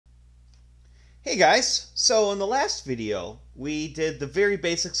Hey guys, so in the last video we did the very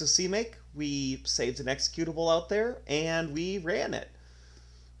basics of CMake. We saved an executable out there and we ran it.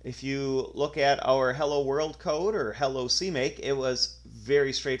 If you look at our hello world code or hello CMake, it was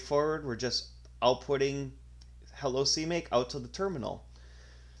very straightforward. We're just outputting hello CMake out to the terminal.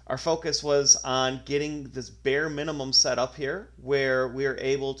 Our focus was on getting this bare minimum set up here where we're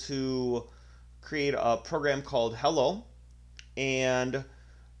able to create a program called hello, and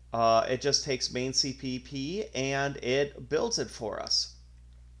it just takes main CPP and it builds it for us.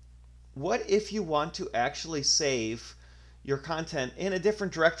 What if you want to actually save your content in a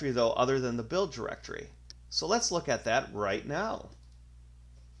different directory though other than the build directory? So let's look at that right now.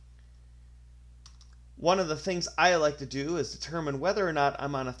 One of the things I like to do is determine whether or not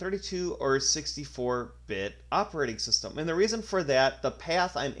I'm on a 32 or 64-bit operating system. And the reason for that, the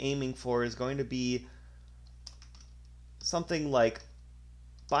path I'm aiming for is going to be something like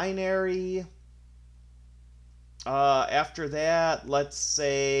binary. After that, let's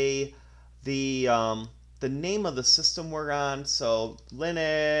say the name of the system we're on. So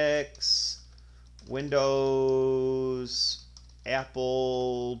Linux, Windows,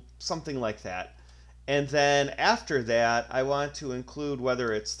 Apple, something like that. And then after that, I want to include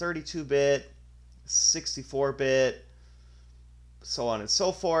whether it's 32-bit, 64-bit, so on and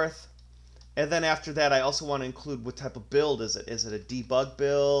so forth. And then after that, I also want to include what type of build is it. Is it a debug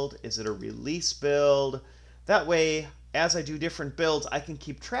build? Is it a release build? That way, as I do different builds, I can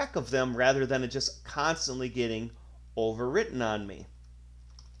keep track of them rather than it just constantly getting overwritten on me.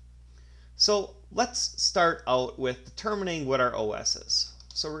 So let's start out with determining what our OS is.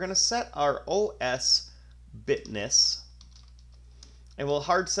 So we're going to set our OS bitness, and we'll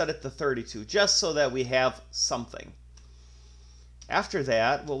hard set it to 32 just so that we have something. After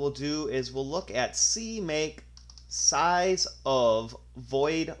that, what we'll do is we'll look at CMake size of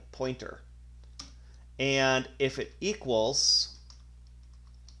void pointer. And if it equals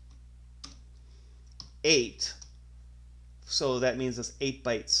 8, so that means it's 8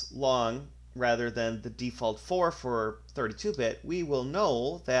 bytes long rather than the default 4 for 32-bit, we will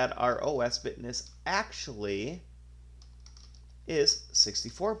know that our OS bitness actually is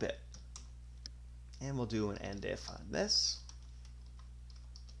 64-bit. And we'll do an end if on this.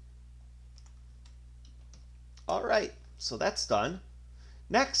 All right, so that's done.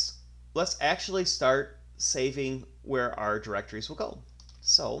 Next, let's actually start saving where our directories will go.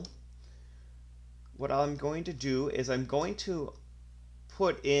 So what I'm going to do is I'm going to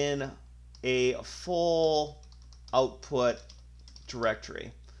put in a full output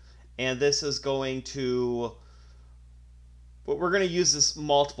directory. And this is going to, but we're going to use this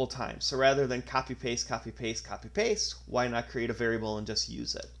multiple times. So rather than copy paste, copy paste, copy paste, why not create a variable and just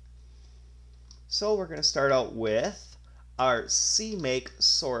use it? So we're going to start out with our CMake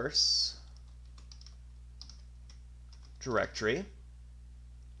source directory.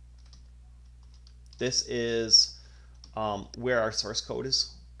 This is where our source code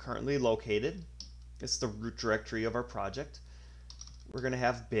is currently located. It's the root directory of our project. We're going to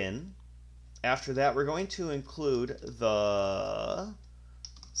have bin. After that, we're going to include the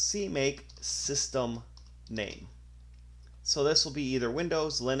CMake system name. So this will be either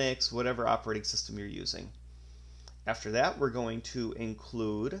Windows, Linux, whatever operating system you're using. After that, we're going to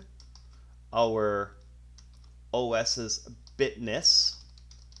include our OS's bitness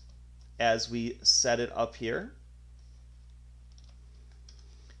as we set it up here.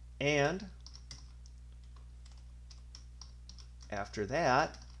 And after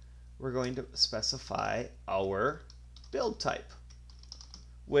that, we're going to specify our build type,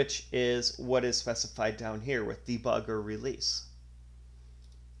 which is what is specified down here with debug or release.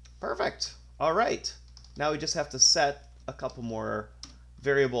 Perfect. All right. Now we just have to set a couple more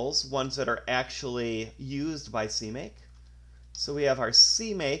variables, ones that are actually used by CMake. So we have our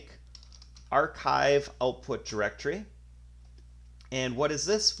CMake archive output directory. And what is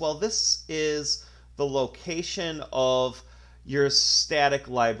this? Well, this is the location of your static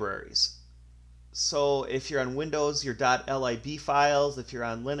libraries. So if you're on Windows, your .lib files. If you're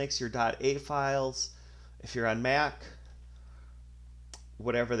on Linux, your .a files. If you're on Mac,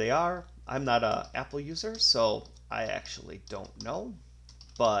 whatever they are. I'm not an Apple user, so I actually don't know.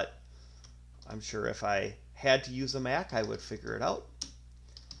 But I'm sure if I had to use a Mac, I would figure it out.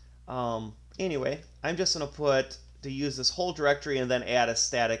 Anyway, I'm just going to use this whole directory and then add a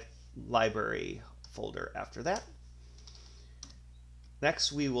static library folder after that.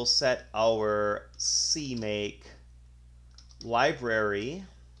 Next, we will set our CMake library.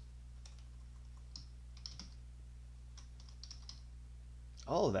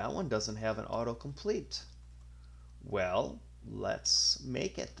 Oh, that one doesn't have an autocomplete. Well, let's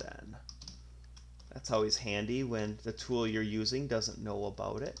make it then. That's always handy when the tool you're using doesn't know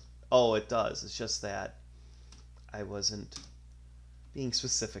about it. Oh, it does. It's just that I wasn't being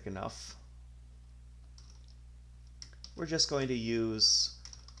specific enough. We're just going to use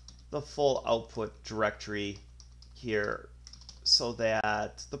the full output directory here so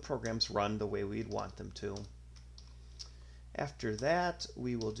that the programs run the way we'd want them to. After that,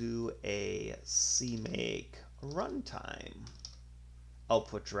 we will do a CMake runtime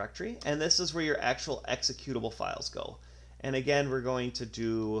output directory, and this is where your actual executable files go. And again, we're going to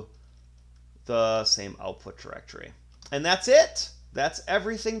do the same output directory. And that's it. That's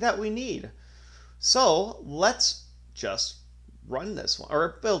everything that we need. So let's just run this one,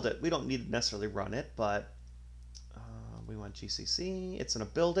 or build it. We don't need to necessarily run it, but we want GCC. It's going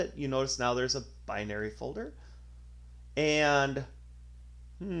to build it. You notice now there's a binary folder. And,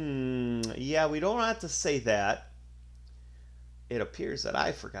 yeah, we don't have to say that. It appears that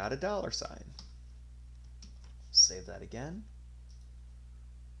I forgot a $sign. Save that again.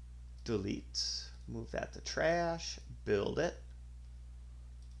 Delete. Move that to trash. Build it.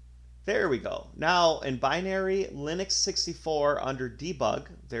 There we go. Now, in binary Linux 64 under debug,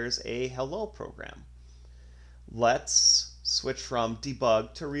 there's a hello program. Let's switch from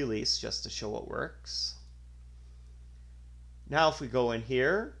debug to release just to show it works. Now if we go in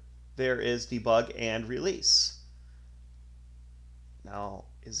here, there is debug and release. Now,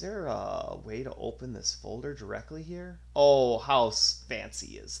 is there a way to open this folder directly here? Oh, how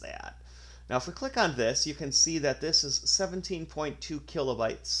fancy is that? Now if we click on this, you can see that this is 17.2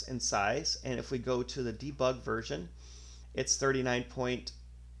 kilobytes in size, and if we go to the debug version, it's 39.3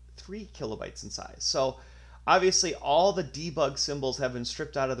 kilobytes in size. So obviously all the debug symbols have been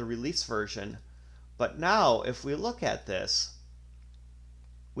stripped out of the release version, but now if we look at this,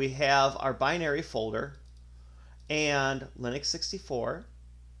 we have our binary folder and Linux 64,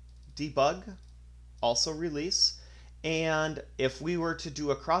 debug, also release, and if we were to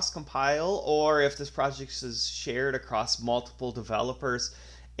do a cross-compile, or if this project is shared across multiple developers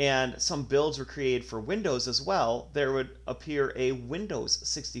and some builds were created for Windows as well, there would appear a Windows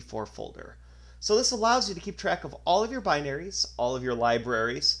 64 folder. So this allows you to keep track of all of your binaries, all of your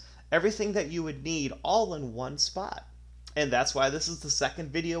libraries, everything that you would need all in one spot. And that's why this is the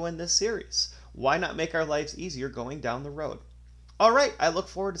second video in this series. Why not make our lives easier going down the road? All right, I look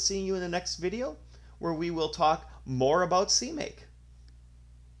forward to seeing you in the next video where we will talk more about CMake.